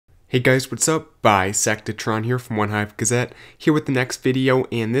Hey guys, what's up? Bisectatron here from OneHive Gazette, here with the next video,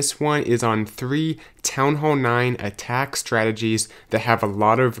 and this one is on 3 Town Hall 9 attack strategies that have a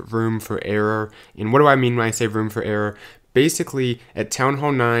lot of room for error. And what do I mean when I say room for error? Basically, at Town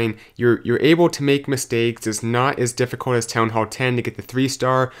Hall 9, you're able to make mistakes. It's not as difficult as Town Hall 10 to get the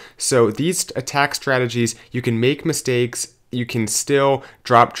 3-star. So these attack strategies, you can make mistakes. You can still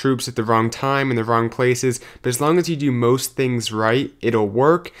drop troops at the wrong time in the wrong places, but as long as you do most things right, it'll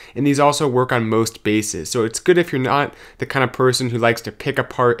work. And these also work on most bases. So it's good if you're not the kind of person who likes to pick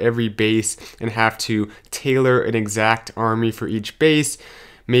apart every base and have to tailor an exact army for each base.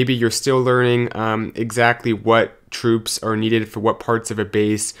 Maybe you're still learning exactly what troops are needed for what parts of a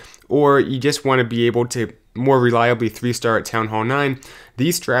base, or you just want to be able to more reliably 3-star at Town Hall 9.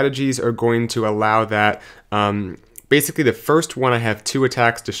 These strategies are going to allow that. Basically, the first one I have 2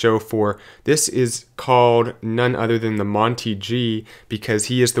 attacks to show for. This is called none other than the Monty G, because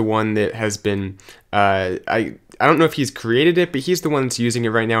he is the one that has been, I don't know if he's created it, but he's the one that's using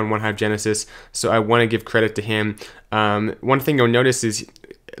it right now in OneHive Genesis, so I want to give credit to him. One thing you'll notice is,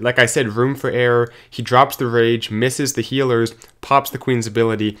 like I said, room for error. He drops the rage, misses the healers, pops the queen's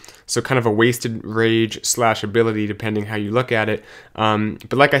ability, so kind of a wasted rage / ability depending how you look at it.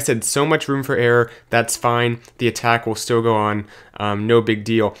 But like I said, so much room for error, that's fine. The attack will still go on, no big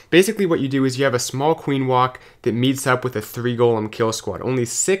deal. Basically what you do is you have a small queen walk that meets up with a 3 golem kill squad. Only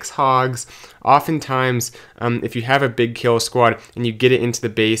 6 hogs. Oftentimes, if you have a big kill squad and you get it into the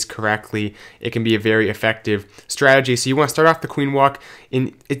base correctly, it can be a very effective strategy. So you want to start off the queen walk,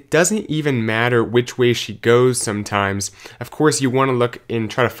 and it doesn't even matter which way she goes sometimes. Of course, you want to look and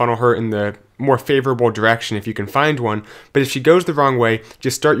try to funnel her in the more favorable direction if you can find one, but if she goes the wrong way,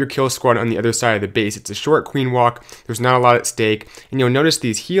 just start your kill squad on the other side of the base. It's a short queen walk, there's not a lot at stake, and you'll notice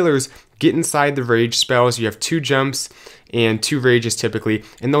these healers get inside the rage spells. You have 2 jumps and 2 rages typically,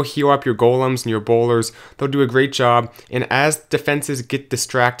 and they'll heal up your golems and your bowlers. They'll do a great job, and as defenses get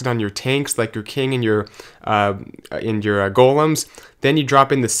distracted on your tanks, like your king and your golems, then you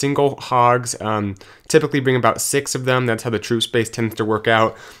drop in the single hogs. Typically bring about 6 of them. That's how the troop space tends to work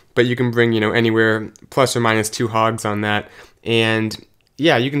out, but you can bring, anywhere plus or minus 2 hogs on that. And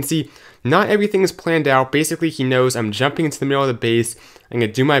yeah, you can see not everything is planned out. Basically, he knows I'm jumping into the middle of the base. I'm going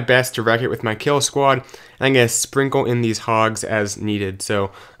to do my best to wreck it with my kill squad, and I'm going to sprinkle in these hogs as needed.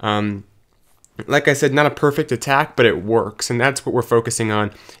 So, like I said, not a perfect attack, but it works, and that's what we're focusing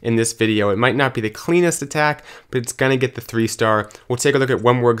on in this video. It might not be the cleanest attack, but it's going to get the 3-star. We'll take a look at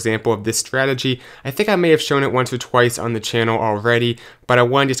one more example of this strategy. I think I may have shown it once or twice on the channel already, but I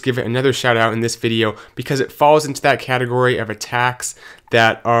want to just give it another shout out in this video because it falls into that category of attacks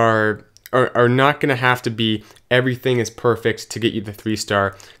that are not going to have to be everything is perfect to get you the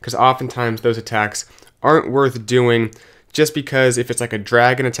 3-star, because oftentimes those attacks aren't worth doing just because if it's like a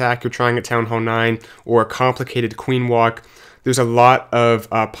dragon attack you're trying at Town Hall 9 or a complicated queen walk, there's a lot of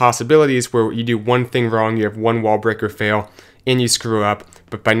possibilities where you do one thing wrong, you have one wall breaker fail, and you screw up.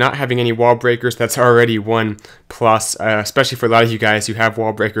 But by not having any wall breakers, that's already 1 plus, especially for a lot of you guys who have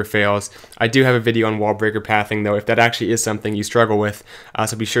wall breaker fails. I do have a video on wall breaker pathing though, if that actually is something you struggle with,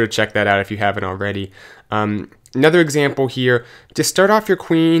 so be sure to check that out if you haven't already. Another example here, just start off your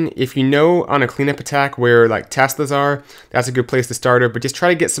queen. If you know on a cleanup attack where like Teslas are, that's a good place to start her, but just try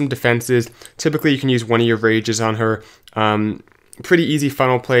to get some defenses. Typically you can use one of your rages on her. Pretty easy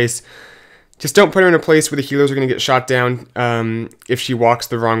funnel place. Just don't put her in a place where the healers are going to get shot down if she walks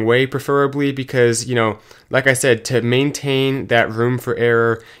the wrong way, preferably, because, like I said, to maintain that room for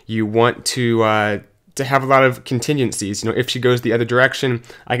error, you want to have a lot of contingencies. If she goes the other direction,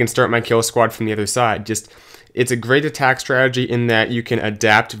 I can start my kill squad from the other side. It's a great attack strategy in that you can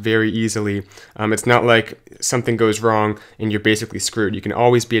adapt very easily. It's not like something goes wrong and you're basically screwed. You can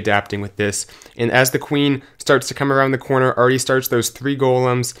always be adapting with this. And as the queen starts to come around the corner, already starts those 3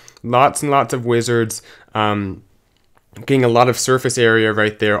 golems, lots and lots of wizards, getting a lot of surface area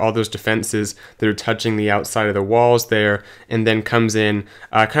right there, all those defenses that are touching the outside of the walls there, and then comes in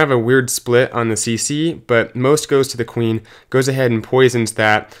kind of a weird split on the CC, but most goes to the queen, goes ahead and poisons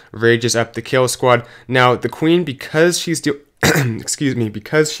that, rages up the kill squad. Now the queen, because she's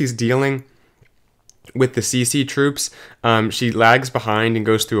because she's dealing with the CC troops, she lags behind and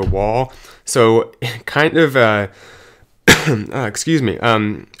goes through a wall, so kind of a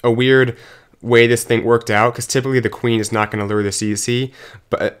weird way this thing worked out, because typically the queen is not going to lure the CC,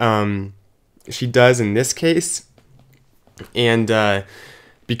 but she does in this case, and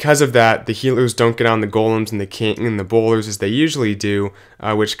because of that, the healers don't get on the golems and the king and the bowlers as they usually do,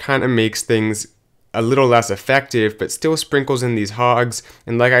 which kind of makes things a little less effective, but still sprinkles in these hogs.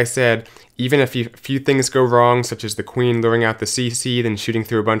 And like I said, even if a few things go wrong, such as the queen luring out the CC, then shooting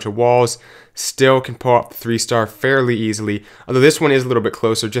through a bunch of walls, still can pull off the 3-star fairly easily. Although this one is a little bit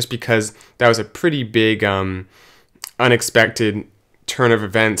closer, just because that was a pretty big unexpected turn of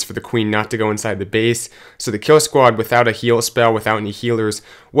events for the queen not to go inside the base. So the kill squad without a heal spell, without any healers,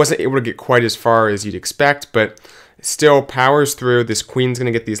 wasn't able to get quite as far as you'd expect, but still powers through. This queen's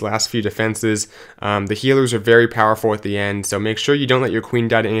going to get these last few defenses. The healers are very powerful at the end, so make sure you don't let your queen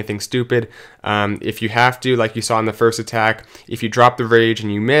die to anything stupid. If you have to, like you saw in the first attack, if you drop the rage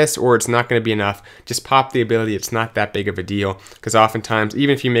and you miss, or it's not going to be enough, just pop the ability. It's not that big of a deal, because oftentimes,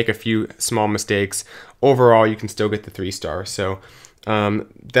 even if you make a few small mistakes, overall you can still get the 3-star. So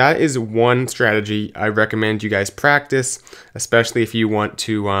that is one strategy I recommend you guys practice, especially if you want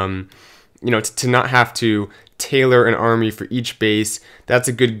to, to not have to tailor an army for each base. That's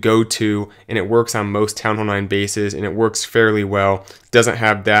a good go-to, and it works on most Town Hall 9 bases, and it works fairly well. It doesn't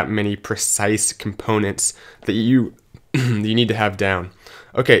have that many precise components that you you need to have down.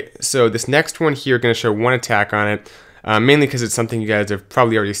 Okay, so this next one here, going to show one attack on it, mainly because it's something you guys have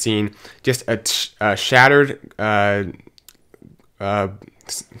probably already seen. Just a shattered, can't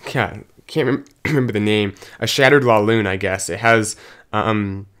remember the name. A shattered Laloon, I guess. It has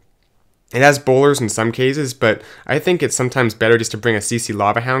bowlers in some cases, but I think it's sometimes better just to bring a CC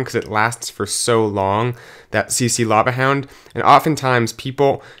Lava Hound because it lasts for so long, that CC Lava Hound. And oftentimes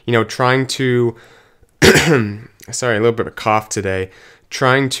people, trying to, sorry, a little bit of a cough today,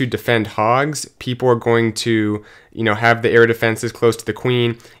 trying to defend hogs, people are going to, have the air defenses close to the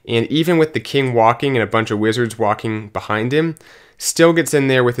queen. And even with the king walking and a bunch of wizards walking behind him, still gets in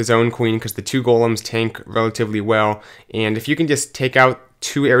there with his own queen because the 2 golems tank relatively well. And if you can just take out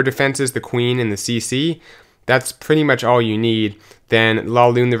 2 air defenses, the queen and the CC, that's pretty much all you need. Then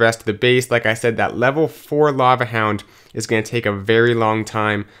Laloon the rest of the base. Like I said, that level 4 Lava Hound is going to take a very long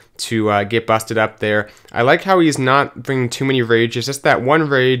time to get busted up there. I like how he's not bringing too many rages, just that one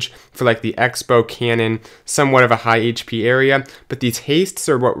rage for like the Expo cannon, somewhat of a high HP area. But these hastes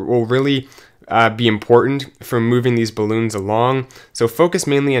are what will really be important for moving these balloons along. So focus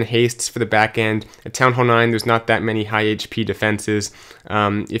mainly on hastes for the back end. At Town Hall 9, there's not that many high HP defenses.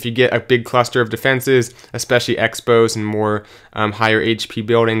 If you get a big cluster of defenses, especially expos and more higher HP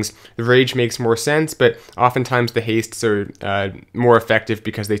buildings, the rage makes more sense, but oftentimes the hastes are more effective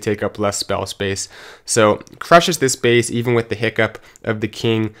because they take up less spell space. So crushes this base even with the hiccup of the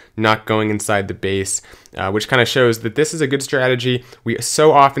king not going inside the base, which kind of shows that this is a good strategy. We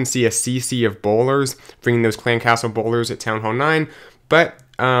so often see a CC of bowlers, bringing those clan castle bowlers at Town Hall 9, but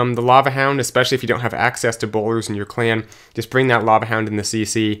the Lava Hound, especially if you don't have access to bowlers in your clan, just bring that Lava Hound in the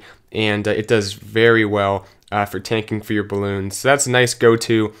CC, and it does very well for tanking for your balloons. So that's a nice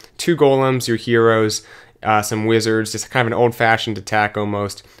go-to. 2 golems, your heroes, some wizards, just kind of an old-fashioned attack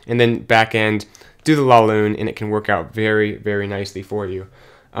almost, and then back end, do the Laloon, and it can work out very, very nicely for you.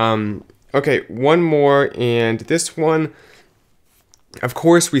 Okay, one more, and this one, of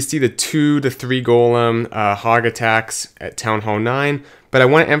course, we see the 2 to 3 golem hog attacks at Town Hall 9, but I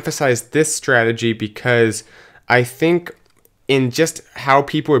want to emphasize this strategy because I think in just how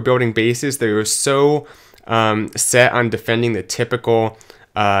people are building bases, they were so set on defending the typical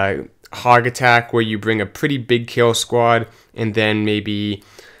hog attack where you bring a pretty big kill squad and then maybe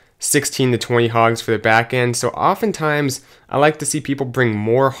 16 to 20 hogs for the back end. So oftentimes I like to see people bring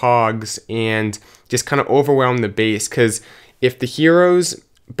more hogs and just kind of overwhelm the base, because if the heroes,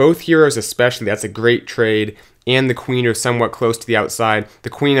 both heroes especially, that's a great trade, and the queen are somewhat close to the outside. The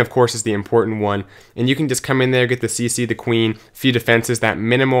queen, of course, is the important one, and you can just come in there, get the CC, the queen, few defenses, that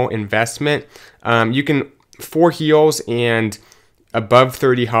minimal investment. You can 4 heals and above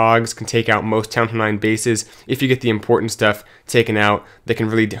 30 hogs can take out most Town Hall 9 bases if you get the important stuff taken out that can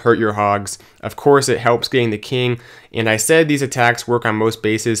really hurt your hogs. Of course, it helps getting the king, and I said these attacks work on most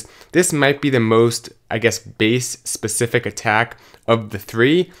bases. This might be the most, I guess, base-specific attack of the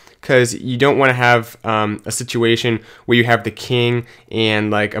 3, because you don't want to have a situation where you have the king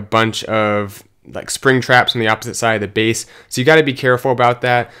and like a bunch of like spring traps on the opposite side of the base, so you got to be careful about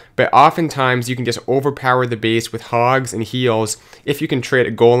that. But oftentimes you can just overpower the base with hogs and heals if you can trade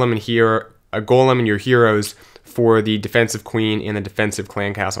a golem and your heroes for the defensive queen and the defensive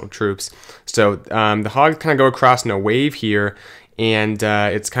clan castle troops. So the hogs kind of go across in a wave here, and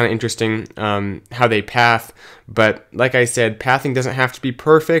it's kind of interesting how they path. But like I said, pathing doesn't have to be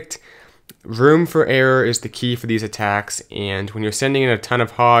perfect. Room for error is the key for these attacks, and when you're sending in a ton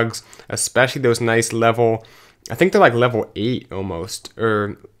of hogs, especially those nice level, I think they're like level 8 almost,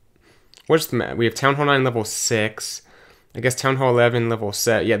 or what's the map? We have Town Hall 9 level 6, I guess Town Hall 11, level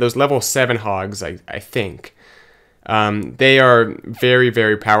 7. Yeah, those level 7 hogs, I think. They are very,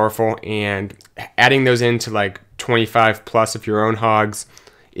 very powerful, and adding those into like 25 plus of your own hogs,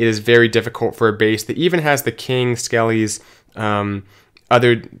 it is very difficult for a base that even has the king, skellies,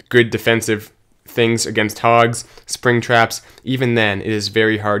 other good defensive things against hogs, spring traps. Even then, it is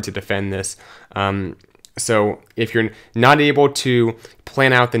very hard to defend this. So if you're not able to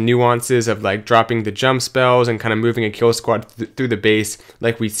plan out the nuances of like dropping the jump spells and kind of moving a kill squad through the base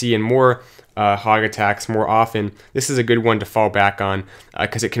like we see in more hog attacks more often, this is a good one to fall back on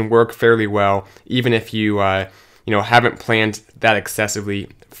because it can work fairly well even if you haven't planned that extensively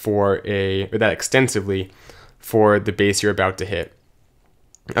for the base you're about to hit.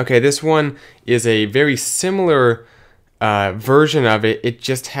 Okay, this one is a very similar version of it. It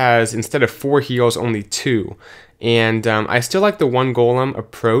just has, instead of 4 heals, only 2. And I still like the 1 golem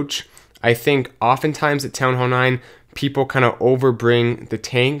approach. I think oftentimes at Town Hall 9, people kind of overbring the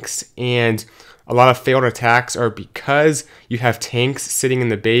tanks, and a lot of failed attacks are because you have tanks sitting in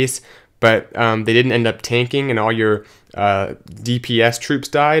the base, but they didn't end up tanking and all your DPS troops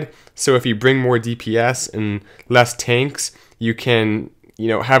died. So if you bring more DPS and less tanks, you can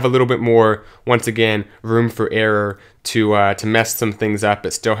have a little bit more, once again, room for error to mess some things up,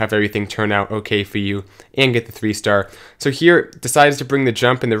 but still have everything turn out okay for you and get the 3-star. So here, decides to bring the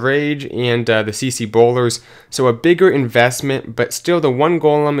jump and the rage and the CC bowlers. So a bigger investment, but still the 1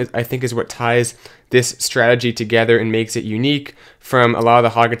 golem, I think, is what ties this strategy together and makes it unique from a lot of the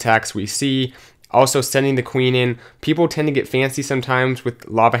hog attacks we see. Also, sending the queen in. People tend to get fancy sometimes with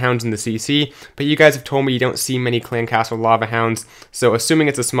lava hounds in the CC, but you guys have told me you don't see many clan castle lava hounds, so assuming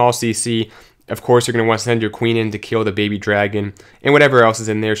it's a small CC, of course you're going to want to send your queen in to kill the baby dragon, and whatever else is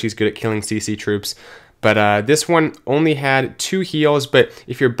in there. She's good at killing CC troops. But this one only had 2 heals, but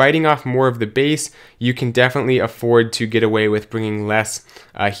if you're biting off more of the base, you can definitely afford to get away with bringing less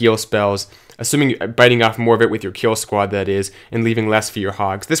heal spells, assuming you're biting off more of it with your kill squad, that is, and leaving less for your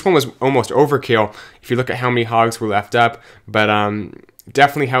hogs. This one was almost overkill if you look at how many hogs were left up, but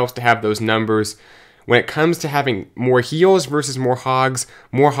definitely helps to have those numbers. When it comes to having more heals versus more hogs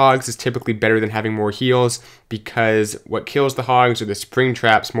is typically better than having more heals, because what kills the hogs are the spring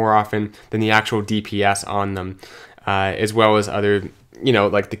traps more often than the actual DPS on them, as well as other,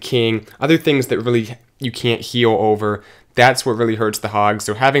 like the king, other things that really you can't heal over. That's what really hurts the hogs.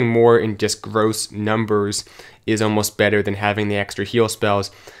 So having more in just gross numbers is almost better than having the extra heal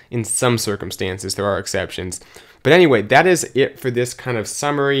spells. In some circumstances, there are exceptions. But anyway, that is it for this kind of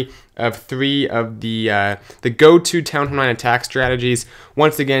summary of 3 of the go-to Town Hall 9 attack strategies.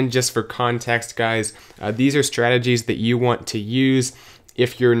 Once again, just for context, guys, these are strategies that you want to use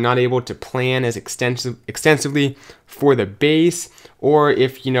if you're not able to plan as extensively for the base, or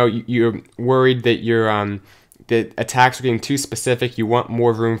if you're worried that the attacks are getting too specific, you want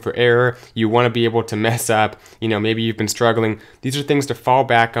more room for error, you want to be able to mess up, maybe you've been struggling. These are things to fall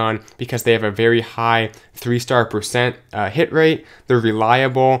back on because they have a very high 3-star percent hit rate, they're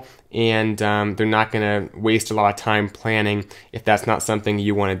reliable, and they're not going to waste a lot of time planning if that's not something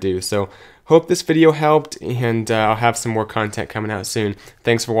you want to do. So hope this video helped, and I'll have some more content coming out soon.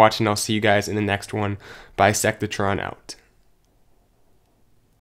 Thanks for watching. I'll see you guys in the next one. Bisectatron out.